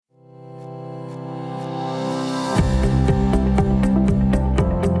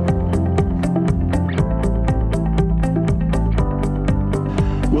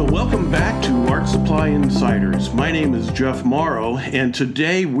Art Supply Insiders. My name is Jeff Morrow, and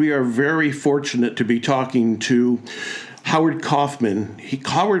today we are very fortunate to be talking to Howard Kaufman.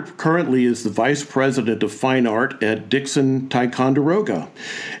 Howard currently is the Vice President of Fine Art at Dixon Ticonderoga.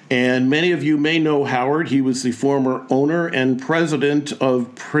 And many of you may know Howard. He was the former owner and president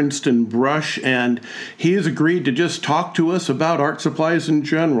of Princeton Brush, and he has agreed to just talk to us about art supplies in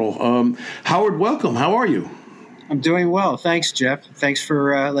general. Howard, welcome. How are you? I'm doing well. Thanks, Jeff. Thanks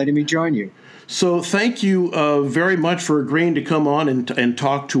for letting me join you. So thank you very much for agreeing to come on and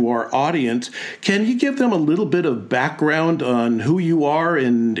talk to our audience. Can you give them a little bit of background on who you are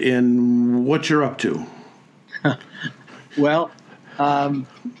and what you're up to? Well,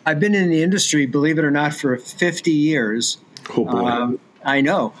 I've been in the industry, believe it or not, for 50 years. Oh, boy. I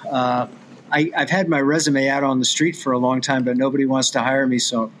know. I've had my resume out on the street for a long time, but nobody wants to hire me,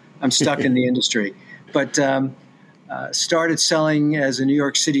 so I'm stuck in the industry. But started selling as a New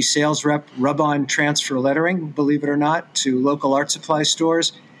York City sales rep, rub-on transfer lettering, believe it or not, to local art supply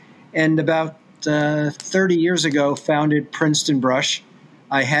stores. And about 30 years ago, founded Princeton Brush.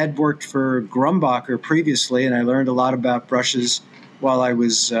 I had worked for Grumbacher previously, and I learned a lot about brushes while I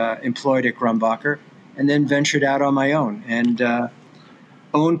was employed at Grumbacher, and then ventured out on my own and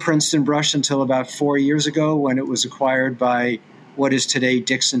owned Princeton Brush until about 4 years ago when it was acquired by what is today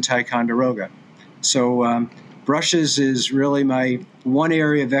Dixon Ticonderoga. So brushes is really my one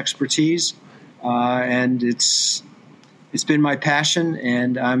area of expertise, and it's been my passion,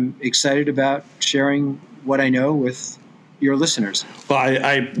 and I'm excited about sharing what I know with your listeners.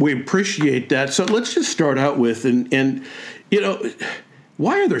 Well, we appreciate that. So let's just start out with, and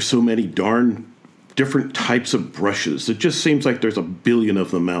why are there so many darn different types of brushes? It just seems like there's a billion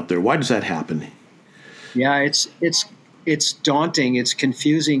of them out there. Why does that happen? Yeah, it's daunting. It's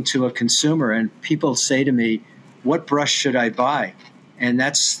confusing to a consumer, and people say to me, what brush should I buy? And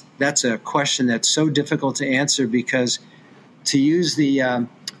that's a question that's so difficult to answer, because to use the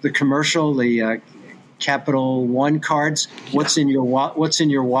commercial, the Capital One cards, what's in your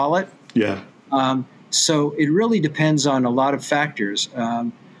wallet? Yeah. So it really depends on a lot of factors.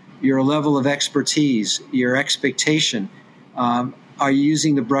 Your level of expertise, your expectation. Are you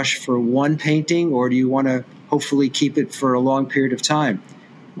using the brush for one painting, or do you want to hopefully keep it for a long period of time?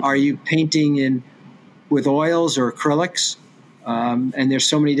 Are you painting with oils or acrylics? And there's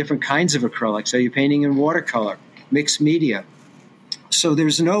so many different kinds of acrylics. Are you painting in watercolor, mixed media? So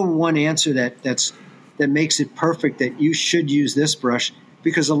there's no one answer that makes it perfect that you should use this brush,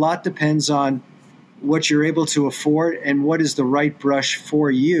 because a lot depends on what you're able to afford and what is the right brush for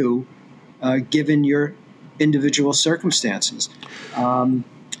you, given your individual circumstances.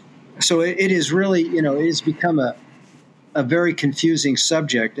 So it is really, it has become a very confusing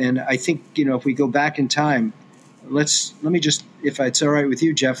subject. And I think, if we go back in time, let me just, if it's all right with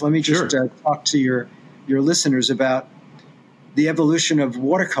you, Jeff, let me just talk to your listeners about the evolution of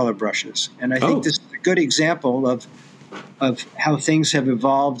watercolor brushes. And I think this is a good example of how things have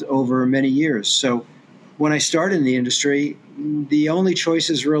evolved over many years. So when I started in the industry, the only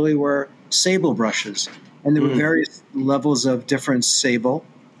choices really were sable brushes. And there were various levels of different sable.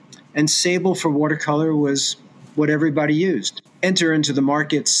 And sable for watercolor was what everybody used. Enter into the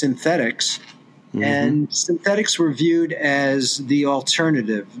market synthetics, and synthetics were viewed as the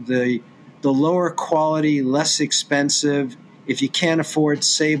alternative, the lower quality, less expensive. If you can't afford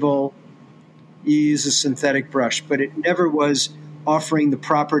sable, you use a synthetic brush, but it never was offering the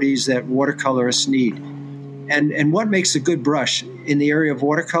properties that watercolorists need. And what makes a good brush in the area of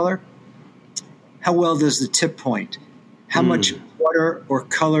watercolor? How well does the tip point? How much water or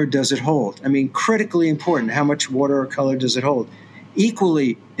color does it hold? I mean, critically important, how much water or color does it hold?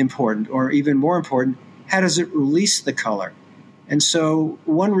 Equally important, or even more important, how does it release the color? And so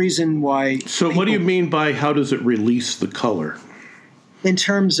one reason why... So what do you mean by how does it release the color? In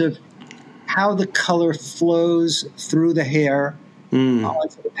terms of how the color flows through the hair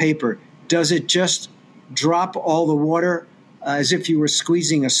onto the paper. Does it just drop all the water as if you were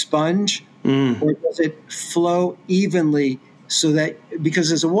squeezing a sponge? Or does it flow evenly so that,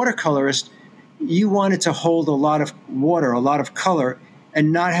 because as a watercolorist, you want it to hold a lot of water, a lot of color,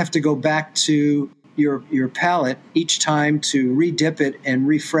 and not have to go back to your palette each time to redip it and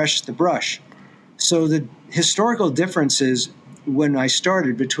refresh the brush. So the historical differences when I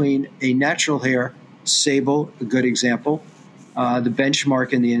started between a natural hair, sable, a good example, the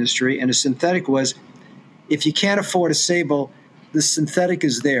benchmark in the industry, and a synthetic was, if you can't afford a sable, the synthetic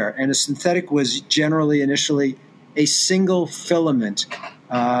is there. And a synthetic was generally initially a single filament,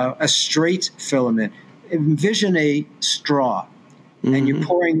 a straight filament. Envision a straw, and you're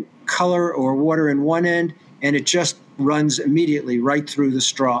pouring color or water in one end, and it just runs immediately right through the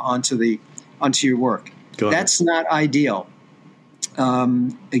straw onto the onto your work. That's not ideal.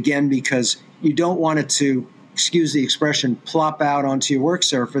 Again, because you don't want it to, excuse the expression, plop out onto your work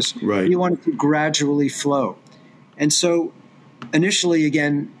surface. Right. You want it to gradually flow. And so initially,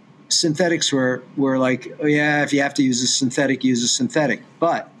 again, synthetics were like, oh, yeah, if you have to use a synthetic, use a synthetic.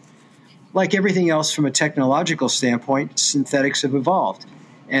 But like everything else from a technological standpoint, synthetics have evolved.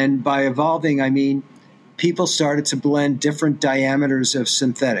 And by evolving, I mean people started to blend different diameters of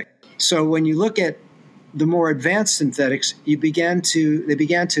synthetic. So when you look at the more advanced synthetics, they began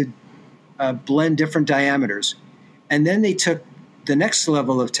to blend different diameters. And then they took the next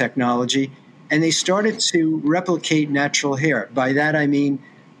level of technology and they started to replicate natural hair. By that, I mean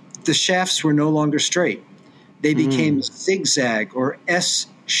the shafts were no longer straight. They became zigzag or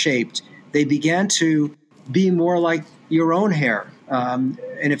S-shaped. They began to be more like your own hair. And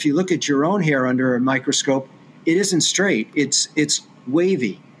if you look at your own hair under a microscope, it isn't straight. It's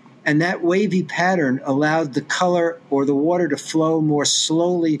wavy. And that wavy pattern allowed the color or the water to flow more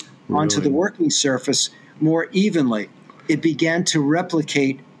slowly onto the working surface more evenly. It began to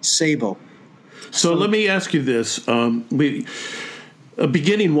replicate sable. So let me ask you this. A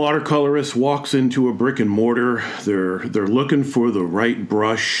beginning watercolorist walks into a brick and mortar. They're looking for the right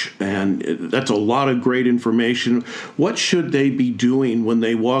brush, and that's a lot of great information. What should they be doing when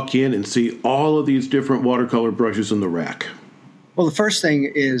they walk in and see all of these different watercolor brushes in the rack? Well, the first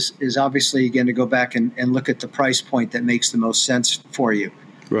thing is obviously, again, to go back and look at the price point that makes the most sense for you.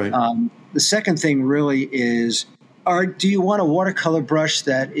 Right. The second thing really is, do you want a watercolor brush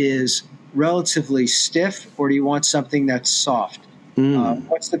that is relatively stiff, or do you want something that's soft?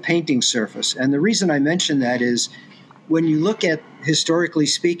 What's the painting surface? And the reason I mention that is when you look at, historically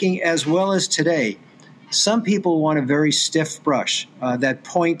speaking, as well as today, some people want a very stiff brush that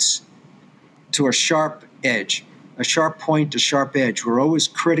points to a sharp edge. A sharp point, a sharp edge. We're always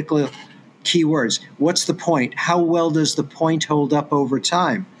critical keywords. What's the point? How well does the point hold up over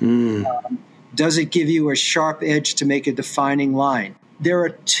time? Does it give you a sharp edge to make a defining line? There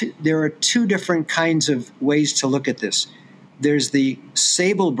are two different kinds of ways to look at this. There's the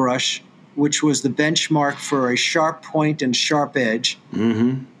sable brush, which was the benchmark for a sharp point and sharp edge.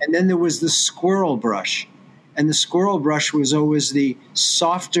 And then there was the squirrel brush. And the squirrel brush was always the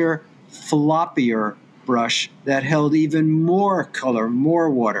softer, floppier brush that held even more color, more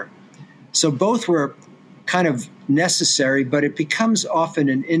water. So both were kind of necessary, but it becomes often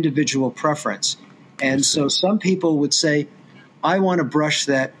an individual preference. And so some people would say, I want a brush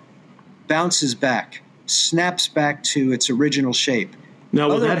that bounces back, snaps back to its original shape. Now,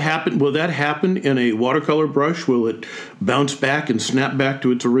 will that happen in a watercolor brush? Will it bounce back and snap back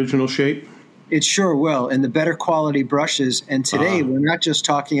to its original shape? It sure will. And the better quality brushes, and today we're not just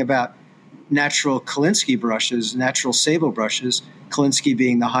talking about natural Kolinsky brushes, natural sable brushes, Kolinsky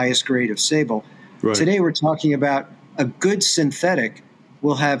being the highest grade of sable. Right. Today we're talking about a good synthetic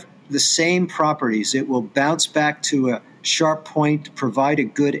will have the same properties. It will bounce back to a sharp point, provide a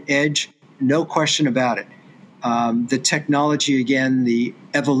good edge, no question about it. The technology, again, the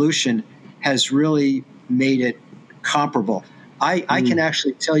evolution has really made it comparable. I can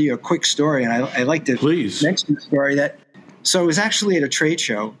actually tell you a quick story, and I like to mention the story so I was actually at a trade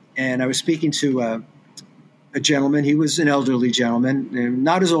show, and I was speaking to a gentleman. He was an elderly gentleman,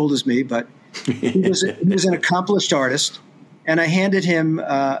 not as old as me, but he was an accomplished artist. And I handed him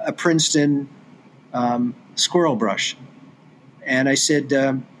a Princeton squirrel brush. And I said,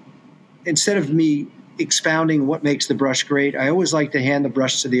 instead of me expounding what makes the brush great, I always like to hand the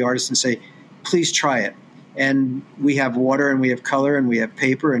brush to the artist and say, please try it. And we have water and we have color and we have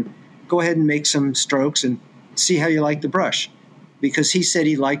paper, and go ahead and make some strokes and see how you like the brush. Because he said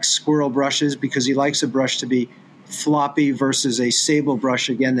he likes squirrel brushes because he likes a brush to be floppy versus a sable brush,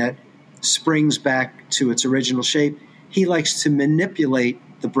 again, that springs back to its original shape. He likes to manipulate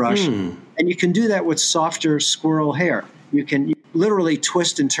the brush. And you can do that with softer squirrel hair. You can literally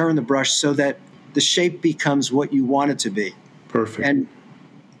twist and turn the brush so that the shape becomes what you want it to be. Perfect. And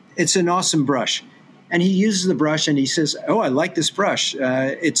it's an awesome brush. And he uses the brush and he says, oh, I like this brush.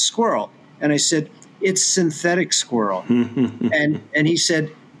 It's squirrel. And I said, it's synthetic squirrel. and he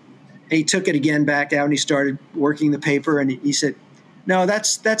said, he took it again back out and he started working the paper and he said, no,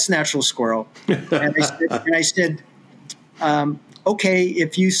 that's natural squirrel. And I said, okay,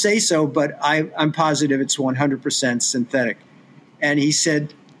 if you say so, but I'm positive it's 100% synthetic. And he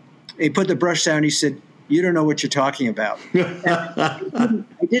said, he put the brush down and he said, you don't know what you're talking about. I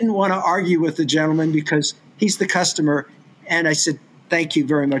didn't want to argue with the gentleman because he's the customer. And I said, thank you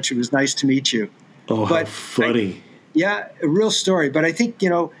very much. It was nice to meet you. Oh, how funny. A real story. But I think,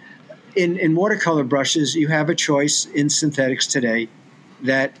 in watercolor brushes, you have a choice in synthetics today.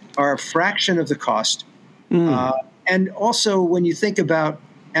 that are a fraction of the cost. And also, when you think about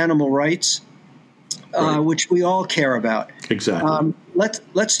animal rights, which we all care about, Exactly.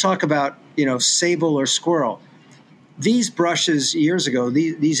 let's talk about sable or squirrel. These brushes years ago,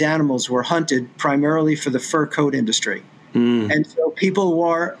 these animals were hunted primarily for the fur coat industry, and so people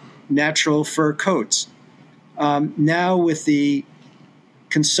wore natural fur coats. Now, with the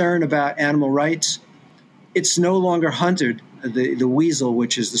concern about animal rights, it's no longer hunted. The weasel,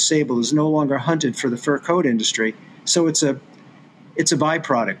 which is the sable, is no longer hunted for the fur coat industry. So it's a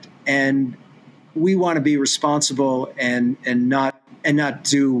byproduct, and we want to be responsible and not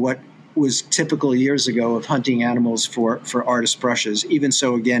do what was typical years ago of hunting animals for artist brushes. Even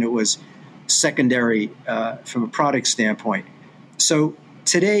so, again, it was secondary from a product standpoint. So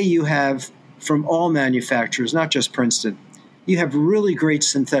today you have, from all manufacturers, not just Princeton, you have really great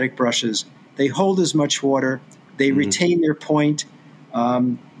synthetic brushes. They hold as much water. They retain their point.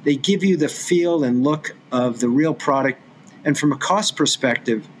 They give you the feel and look of the real product. And from a cost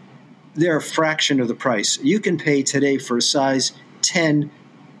perspective, they're a fraction of the price. You can pay today for a size 10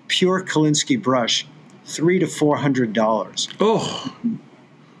 pure Kolinsky brush $300 to $400. Oh,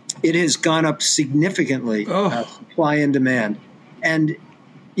 it has gone up significantly, supply and demand. And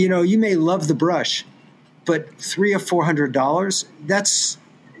you may love the brush, but $300 or $400,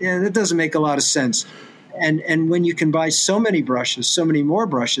 that doesn't make a lot of sense. And when you can buy so many brushes, so many more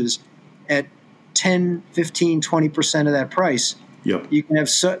brushes at 10, 15, 20% of that price, you can have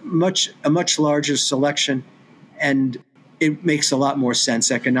a much larger selection, and it makes a lot more sense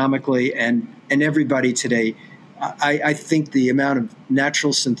economically. And everybody today, I think the amount of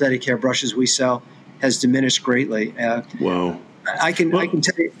natural synthetic hair brushes we sell has diminished greatly. Wow. I can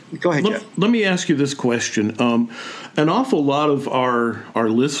tell you. Go ahead, Jeff. Let me ask you this question. An awful lot of our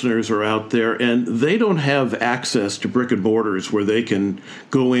listeners are out there, and they don't have access to brick and mortars where they can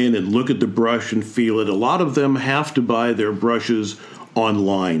go in and look at the brush and feel it. A lot of them have to buy their brushes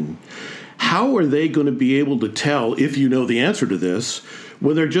online. How are they going to be able to tell, if you know the answer to this,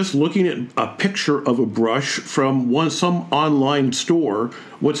 whether just looking at a picture of a brush from some online store,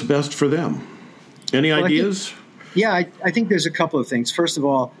 what's best for them? Any ideas? I think there's a couple of things. First of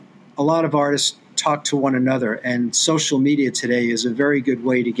all, a lot of artists talk to one another, and social media today is a very good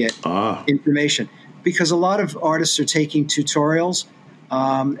way to get information, because a lot of artists are taking tutorials.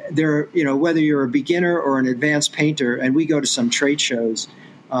 Whether you're a beginner or an advanced painter, and we go to some trade shows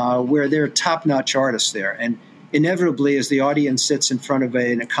where there are top-notch artists there, and inevitably, as the audience sits in front of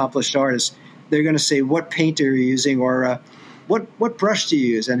an accomplished artist, they're going to say, "What paint are you using?" or "What brush do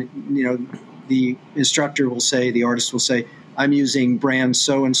you use?" And the instructor will say, the artist will say, "I'm using brand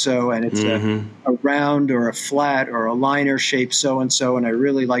so-and-so, and it's a round or a flat or a liner shape so-and-so, and I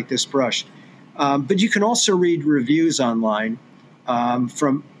really like this brush." But you can also read reviews online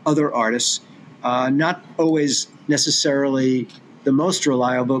from other artists, not always necessarily the most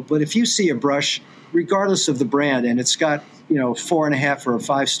reliable, but if you see a brush, regardless of the brand, and it's got 4.5 or a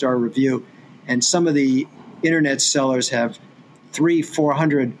 5-star review, and some of the internet sellers have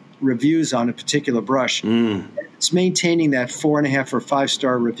 300-400 reviews on a particular brush. It's maintaining that 4.5 or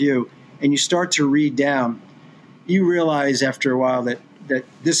 5-star review, and you start to read down, you realize after a while that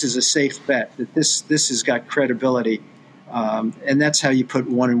this is a safe bet, that this has got credibility, and that's how you put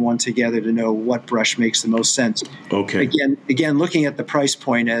one and one together to know what brush makes the most sense. Okay. Again, looking at the price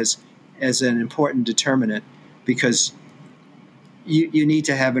point as an important determinant, because you need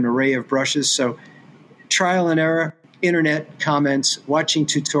to have an array of brushes. So trial and error, internet comments, watching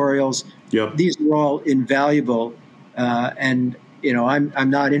tutorials. Yep. These are all invaluable. And I'm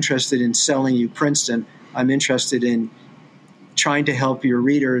not interested in selling you Princeton. I'm interested in trying to help your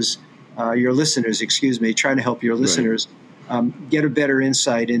readers, your listeners, trying to help your listeners get a better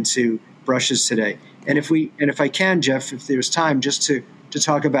insight into brushes today. And if I can, Jeff, if there's time, just to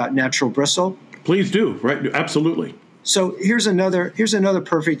talk about natural bristle. Please do. Right. Absolutely. So here's another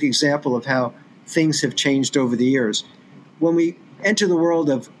perfect example of how things have changed over the years. When we enter the world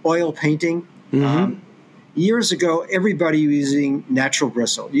of oil painting, years ago, everybody was using natural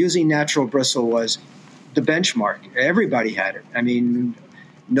bristle. Using natural bristle was the benchmark. Everybody had it. I mean,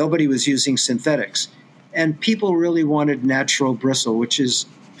 nobody was using synthetics. And people really wanted natural bristle, which is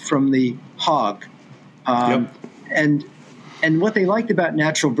from the hog. And what they liked about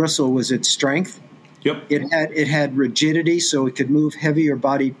natural bristle was its strength. Yep. It had rigidity, so it could move heavier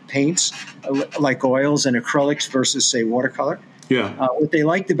body paints like oils and acrylics versus, say, watercolor. Yeah. What they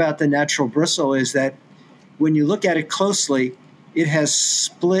liked about the natural bristle is that when you look at it closely, it has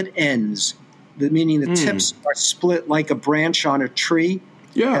split ends, meaning the tips are split like a branch on a tree.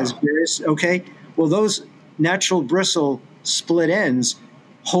 Yeah. Well, those natural bristle split ends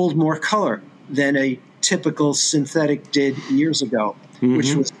hold more color than a typical synthetic did years ago,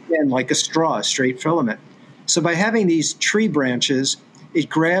 which was, again, like a straw, a straight filament. So by having these tree branches, it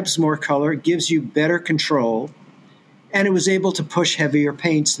grabs more color, gives you better control, and it was able to push heavier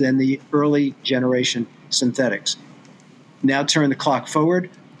paints than the early generation synthetics. Now turn the clock forward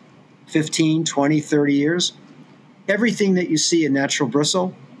 15, 20, 30 years. Everything that you see in natural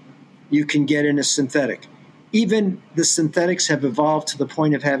bristle, you can get in a synthetic. Even the synthetics have evolved to the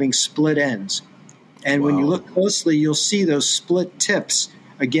point of having split ends. And when you look closely, you'll see those split tips,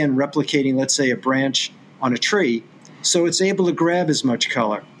 again, replicating, let's say, a branch on a tree. So it's able to grab as much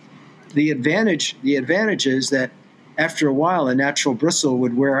color. The advantage is that after a while, a natural bristle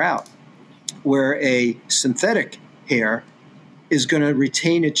would wear out, where a synthetic hair is going to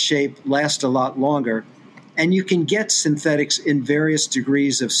retain its shape, last a lot longer. And you can get synthetics in various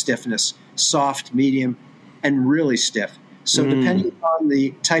degrees of stiffness, soft, medium, and really stiff. So depending on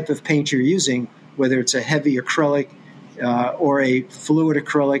the type of paint you're using, whether it's a heavy acrylic or a fluid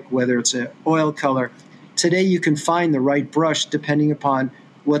acrylic, whether it's an oil color, today you can find the right brush depending upon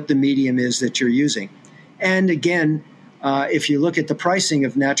what the medium is that you're using. And again, if you look at the pricing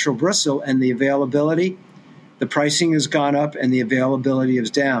of natural bristle and the availability, the pricing has gone up and the availability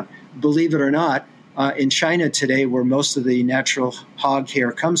is down. Believe it or not, in China today, where most of the natural hog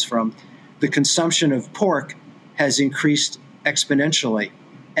hair comes from, the consumption of pork has increased exponentially.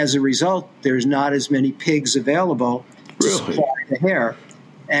 As a result, there's not as many pigs available to supply the hair.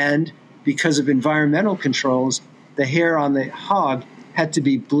 And because of environmental controls, the hair on the hog had to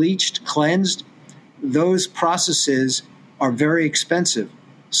be bleached, cleansed. Those processes are very expensive.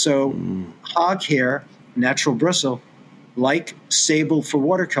 So hog hair, natural bristle, like sable for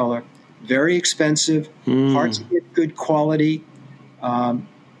watercolor, very expensive, hard to get good quality.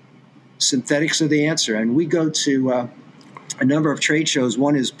 Synthetics are the answer. And we go to a number of trade shows.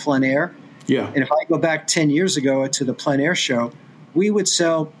 One is Plein. Yeah. And if I go back 10 years ago to the Plein show, we would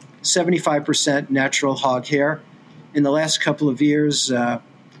sell 75% natural hog hair. In the last couple of years,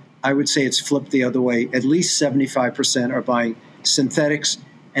 I would say it's flipped the other way. At least 75% are buying synthetics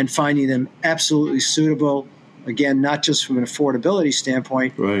and finding them absolutely suitable. Again, not just from an affordability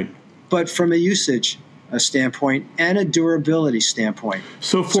standpoint, but from a usage standpoint and a durability standpoint.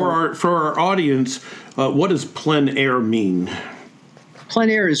 So for our audience, what does plein air mean? Plein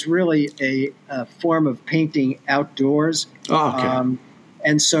air is really a form of painting outdoors. Oh, okay.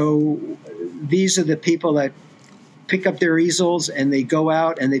 And so these are the people that pick up their easels and they go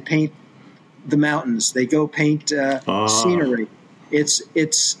out and they paint the mountains. They go paint scenery.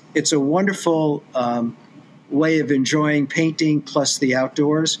 It's a wonderful way of enjoying painting plus the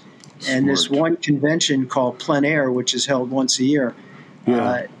outdoors. Smart. And there's one convention called Plein Air, which is held once a year.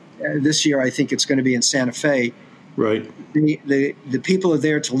 Yeah. This year, I think it's going to be in Santa Fe. Right. The people are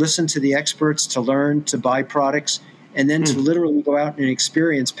there to listen to the experts, to learn, to buy products, and then to literally go out and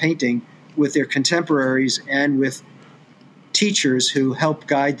experience painting with their contemporaries and with teachers who help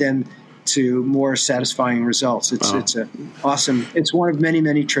guide them to more satisfying results. It's awesome. It's one of many,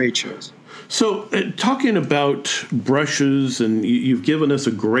 many trade shows. So talking about brushes, and you've given us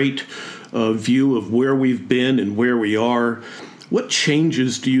a great view of where we've been and where we are. What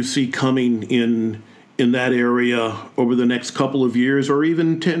changes do you see coming in that area over the next couple of years, or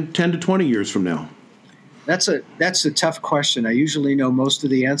even 10 to 20 years from now? That's a tough question. I usually know most of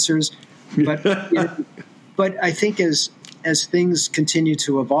the answers, but but I think as things continue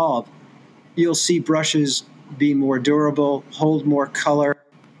to evolve, you'll see brushes be more durable, hold more color.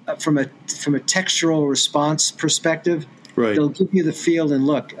 From a textural response perspective, they'll give you the feel and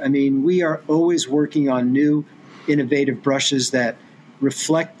look. I mean, we are always working on new, innovative brushes that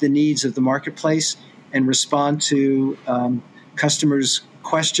reflect the needs of the marketplace and respond to customers'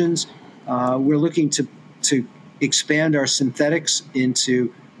 questions. We're looking to expand our synthetics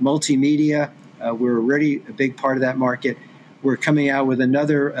into multimedia. We're already a big part of that market. We're coming out with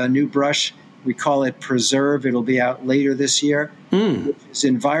another new brush. We call it Preserve. It'll be out later this year. Which is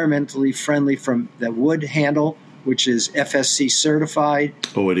environmentally friendly from the wood handle, which is FSC certified.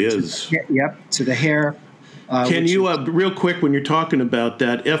 Oh, it is. To the hair. Can you, real quick, when you're talking about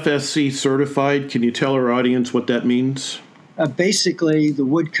that, FSC certified, can you tell our audience what that means? Basically, the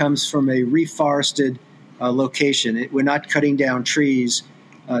wood comes from a reforested location. We're not cutting down trees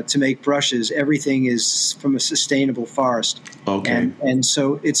to make brushes. Everything is from a sustainable forest. Okay. And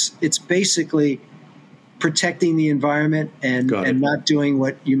so it's basically protecting the environment and not doing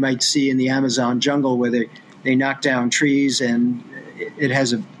what you might see in the Amazon jungle where they knock down trees and it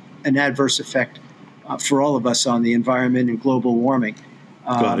has an adverse effect for all of us on the environment and global warming.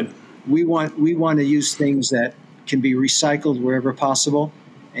 Got it. We want to use things that can be recycled wherever possible.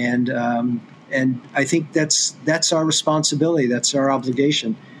 And I think that's our responsibility. That's our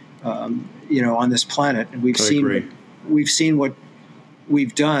obligation, on this planet. And we've seen what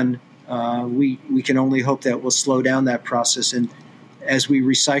we've done. We can only hope that we'll slow down that process. And as we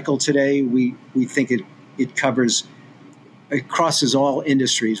recycle today, we think it crosses all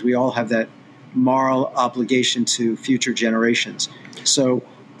industries. We all have that moral obligation to future generations. So,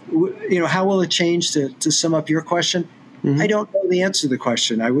 how will it change? To sum up your question, I don't know the answer to the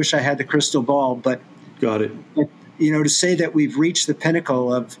question. I wish I had the crystal ball, but got it. But, to say that we've reached the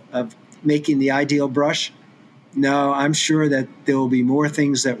pinnacle of making the ideal brush, no, I'm sure that there will be more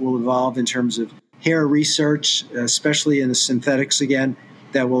things that will evolve in terms of hair research, especially in the synthetics again,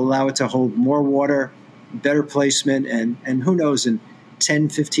 that will allow it to hold more water, better placement, and who knows, in 10,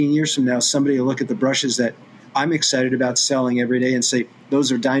 15 years from now, somebody will look at the brushes that I'm excited about selling every day and say,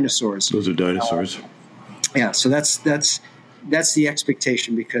 those are dinosaurs. Those are dinosaurs. Yeah, so that's the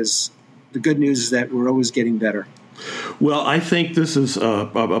expectation, because the good news is that we're always getting better. Well, I think this is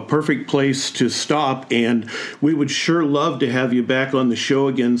a perfect place to stop, and we would sure love to have you back on the show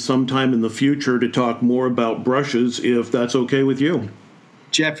again sometime in the future to talk more about brushes, if that's okay with you.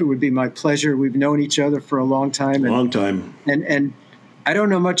 Jeff, it would be my pleasure. We've known each other for a long time. And I don't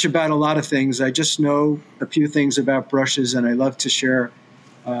know much about a lot of things. I just know a few things about brushes, and I love to share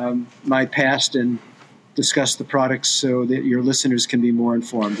my past and discuss the products so that your listeners can be more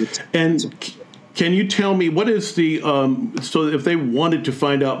informed. Can you tell me what is so if they wanted to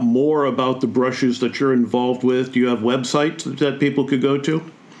find out more about the brushes that you're involved with, do you have websites that people could go to?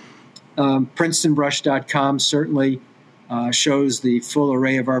 PrincetonBrush.com certainly shows the full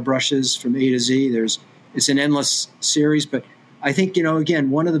array of our brushes from A to Z. It's an endless series, but I think, again,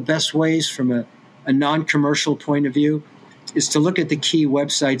 one of the best ways from a non-commercial point of view is to look at the key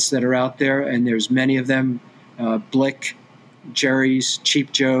websites that are out there, and there's many of them, Blick, Jerry's,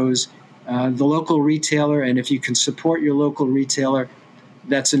 Cheap Joe's, the local retailer, and if you can support your local retailer,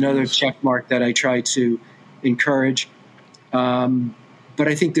 that's another check mark that I try to encourage. But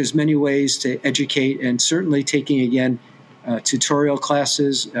I think there's many ways to educate, and certainly taking, again, tutorial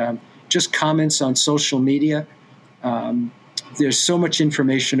classes, just comments on social media. There's so much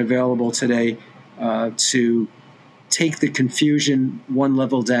information available today to take the confusion one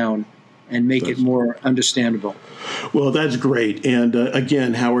level down and make it more understandable. Well, that's great. And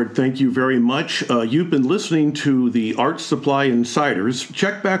again, Howard, thank you very much. You've been listening to the Art Supply Insiders.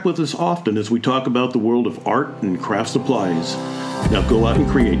 Check back with us often as we talk about the world of art and craft supplies. Now go out and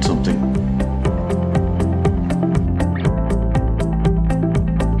create something.